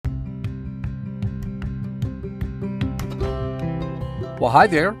Well, hi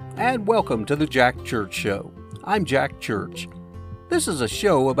there, and welcome to the Jack Church Show. I'm Jack Church. This is a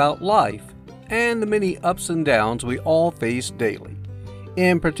show about life and the many ups and downs we all face daily.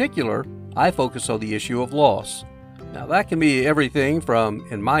 In particular, I focus on the issue of loss. Now, that can be everything from,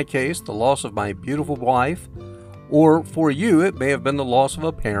 in my case, the loss of my beautiful wife, or for you, it may have been the loss of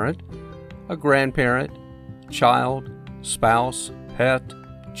a parent, a grandparent, child, spouse, pet,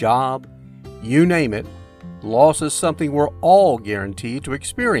 job, you name it. Loss is something we're all guaranteed to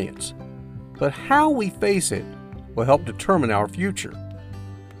experience, but how we face it will help determine our future.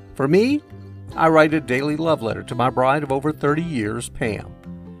 For me, I write a daily love letter to my bride of over 30 years, Pam,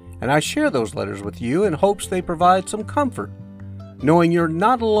 and I share those letters with you in hopes they provide some comfort, knowing you're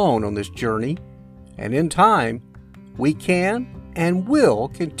not alone on this journey, and in time, we can and will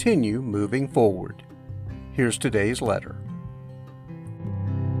continue moving forward. Here's today's letter.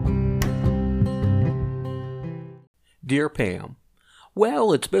 Dear Pam,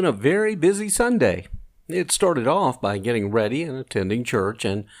 well, it's been a very busy Sunday. It started off by getting ready and attending church,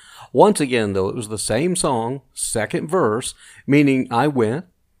 and once again, though, it was the same song, second verse, meaning I went,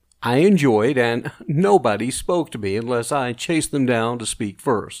 I enjoyed, and nobody spoke to me unless I chased them down to speak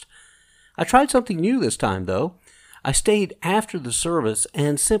first. I tried something new this time, though. I stayed after the service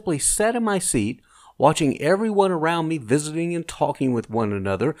and simply sat in my seat, watching everyone around me visiting and talking with one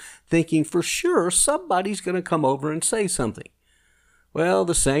another, thinking for sure somebody's going to come over and say something. Well,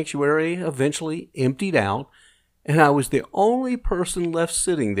 the sanctuary eventually emptied out, and I was the only person left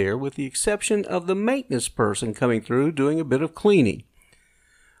sitting there with the exception of the maintenance person coming through doing a bit of cleaning.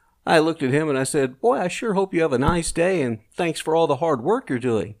 I looked at him and I said, "Boy, I sure hope you have a nice day, and thanks for all the hard work you're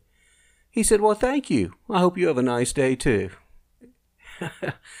doing." He said, "Well, thank you. I hope you have a nice day, too."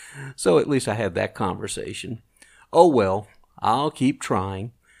 So at least I had that conversation. Oh well, I'll keep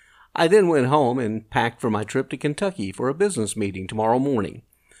trying. I then went home and packed for my trip to Kentucky for a business meeting tomorrow morning.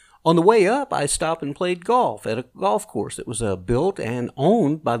 On the way up, I stopped and played golf at a golf course that was built and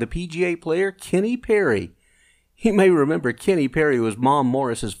owned by the PGA player Kenny Perry. You may remember Kenny Perry was Mom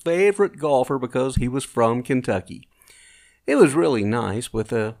Morris's favorite golfer because he was from Kentucky. It was really nice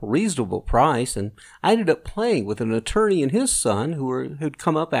with a reasonable price, and I ended up playing with an attorney and his son who'd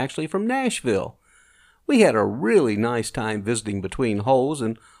come up actually from Nashville. We had a really nice time visiting between holes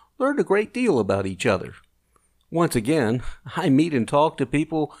and learned a great deal about each other. Once again, I meet and talk to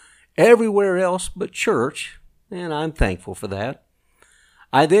people everywhere else but church, and I'm thankful for that.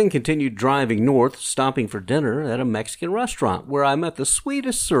 I then continued driving north, stopping for dinner at a Mexican restaurant where I met the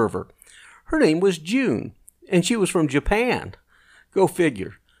sweetest server. Her name was June, and she was from Japan. Go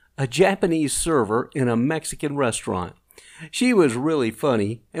figure, a Japanese server in a Mexican restaurant. She was really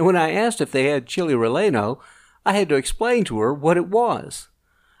funny, and when I asked if they had chili relleno, I had to explain to her what it was.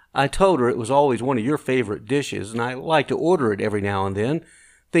 I told her it was always one of your favorite dishes, and I like to order it every now and then,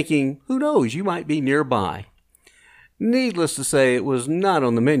 thinking, who knows, you might be nearby. Needless to say, it was not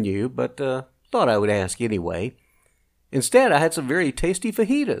on the menu, but thought I would ask anyway. Instead, I had some very tasty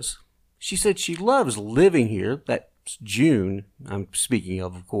fajitas. She said she loves living here. That's June, I'm speaking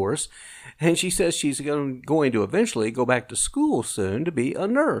of course. And she says she's going to eventually go back to school soon to be a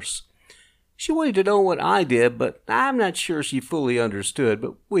nurse. She wanted to know what I did, but I'm not sure she fully understood,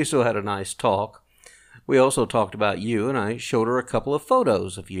 but we still had a nice talk. We also talked about you, and I showed her a couple of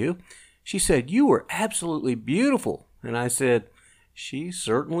photos of you. She said, "You were absolutely beautiful." And I said, "She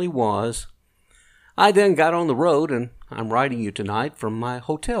certainly was." I then got on the road, and I'm writing you tonight from my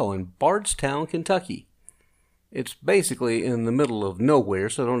hotel in Bardstown, Kentucky. It's basically in the middle of nowhere,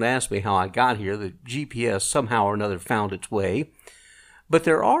 so don't ask me how I got here. The GPS somehow or another found its way. But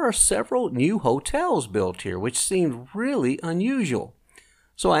there are several new hotels built here, which seemed really unusual.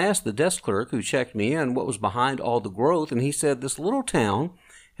 So I asked the desk clerk who checked me in what was behind all the growth, and he said this little town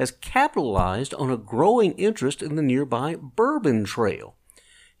has capitalized on a growing interest in the nearby Bourbon Trail.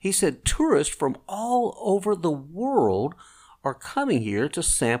 He said tourists from all over the world are coming here to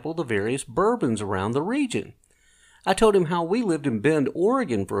sample the various bourbons around the region. I told him how we lived in Bend,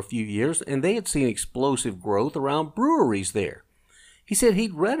 Oregon for a few years, and they had seen explosive growth around breweries there. He said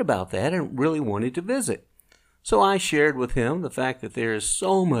he'd read about that and really wanted to visit. So I shared with him the fact that there is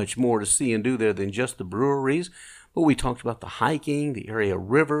so much more to see and do there than just the breweries, but we talked about the hiking, the area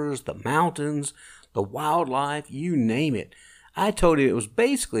rivers, the mountains, the wildlife, you name it. I told him it was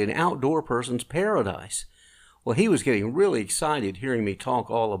basically an outdoor person's paradise. Well, he was getting really excited hearing me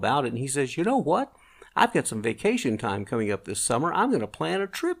talk all about it, and he says, "You know what? I've got some vacation time coming up this summer. I'm going to plan a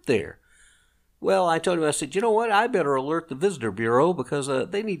trip there." Well, I told him, I said, "You know what? I better alert the Visitor Bureau because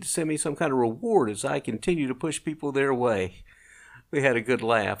they need to send me some kind of reward as I continue to push people their way." We had a good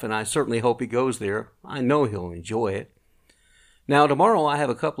laugh, and I certainly hope he goes there. I know he'll enjoy it. Now, tomorrow I have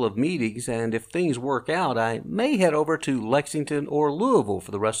a couple of meetings, and if things work out, I may head over to Lexington or Louisville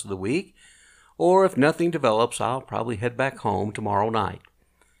for the rest of the week, or if nothing develops, I'll probably head back home tomorrow night.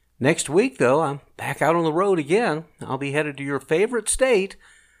 Next week, though, I'm back out on the road again. I'll be headed to your favorite state.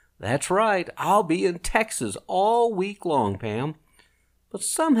 That's right, I'll be in Texas all week long, Pam. But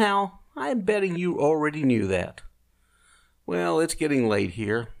somehow, I'm betting you already knew that. Well, it's getting late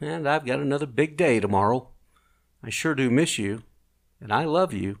here, and I've got another big day tomorrow. I sure do miss you, and I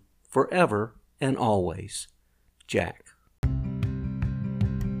love you forever and always. Jack.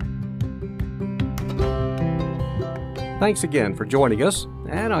 Thanks again for joining us,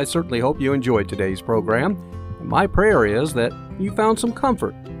 and I certainly hope you enjoyed today's program. And my prayer is that you found some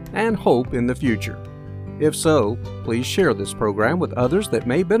comfort and hope in the future. If so, please share this program with others that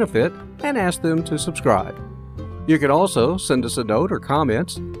may benefit and ask them to subscribe. You can also send us a note or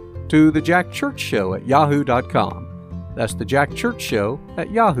comments to the Jack Church Show at yahoo.com. That's the Jack Church Show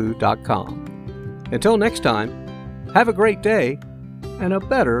at yahoo.com. Until next time, have a great day and a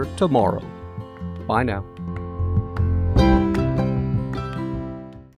better tomorrow. Bye now.